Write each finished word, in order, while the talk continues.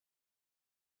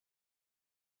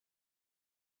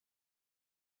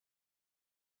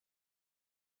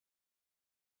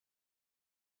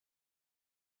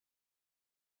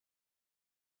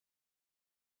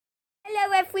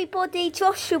Hello everybody,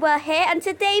 Joshua here, and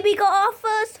today we got our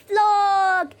first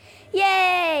vlog!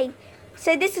 Yay!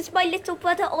 So this is my little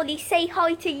brother Ollie. Say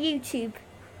hi to YouTube.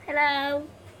 Hello.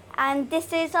 And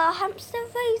this is our hamster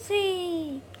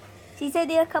Rosie. She's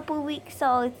only a couple weeks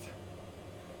old.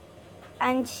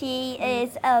 And she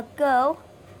is a girl,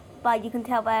 but you can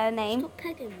tell by her name. Stop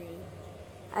pegging me.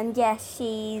 And yes,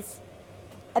 she's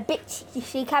a bit cheeky.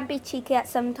 She can be cheeky at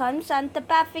sometimes. And the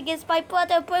bad thing is my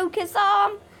brother broke his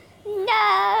arm.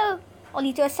 No!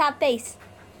 Ollie, do a sad face.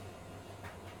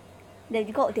 No,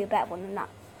 you got to do a better one than that.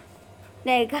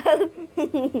 There you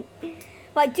go.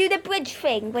 Right, do the bridge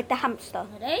thing with the hamster.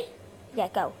 Ready? Yeah,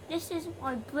 go. This is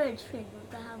my bridge thing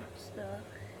with the hamster.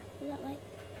 Is that right?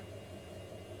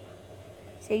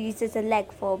 So uses a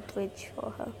leg for a bridge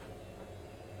for her.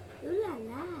 Ooh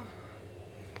la la.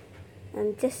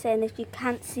 And just saying, if you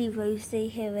can't see Rosie,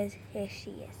 here she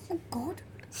is. Oh God.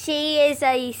 She is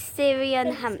a Syrian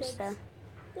Belly hamster.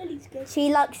 Belly's good. She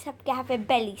likes having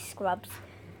belly scrubs.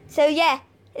 So yeah,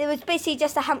 it was basically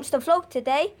just a hamster vlog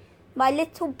today. My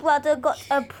little brother got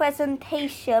a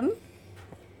presentation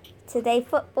today,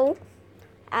 football,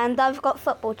 and I've got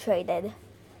football training.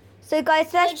 So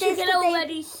guys, that's As you this can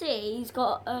already see, he's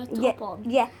got a top on.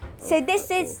 Yeah. So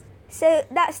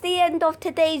that's the end of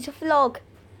today's vlog.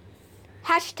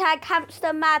 Hashtag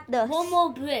hamster madness. One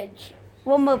more bridge.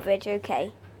 One more bridge,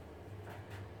 okay.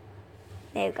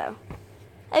 There we go.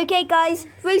 Okay, guys.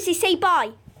 Rosie, say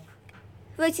bye.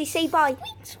 Rosie, say bye.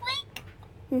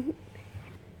 Squeak.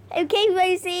 Okay,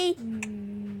 Rosie.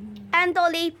 And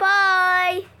Ollie,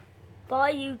 bye.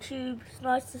 Bye YouTube. It's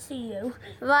nice to see you.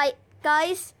 Right,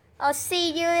 guys. I'll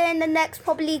see you in the next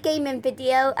probably gaming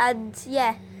video. And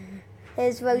yeah,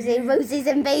 here's Rosie. Rosie's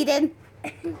invading.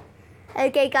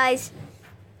 Okay, guys.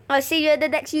 I'll see you in the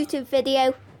next YouTube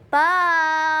video.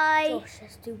 Bye. Josh.